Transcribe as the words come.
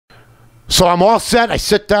So I'm all set. I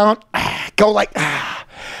sit down, go like,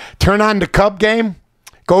 turn on the Cub game,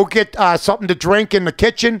 go get something to drink in the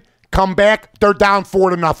kitchen, come back. They're down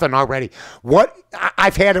 4-0 already. What?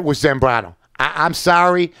 I've had it with Zambrano. I'm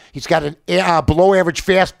sorry. He's got a below-average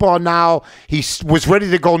fastball now. He was ready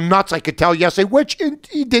to go nuts, I could tell yesterday, which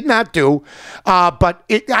he did not do. But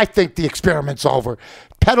I think the experiment's over.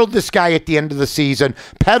 Pedal this guy at the end of the season.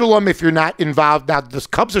 Pedal him if you're not involved. Now, the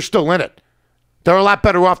Cubs are still in it. They're a lot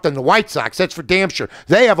better off than the White Sox. That's for damn sure.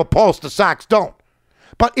 They have a pulse. The Sox don't.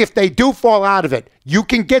 But if they do fall out of it, you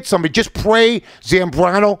can get somebody. Just pray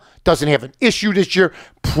Zambrano doesn't have an issue this year.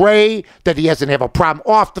 Pray that he doesn't have a problem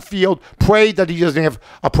off the field. Pray that he doesn't have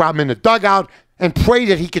a problem in the dugout. And pray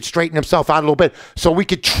that he could straighten himself out a little bit so we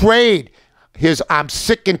could trade his I'm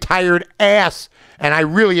sick and tired ass. And I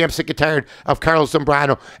really am sick and tired of Carlos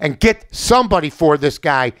Zambrano, and get somebody for this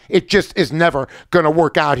guy. It just is never going to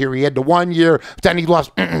work out here. He had the 1 year, then he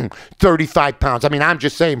lost 35 pounds. I mean, I'm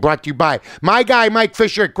just saying, brought to you by my guy, Mike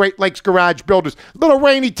Fisher at Great Lakes Garage Builders. A little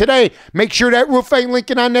rainy today. Make sure that roof ain't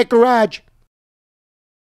leaking on that garage.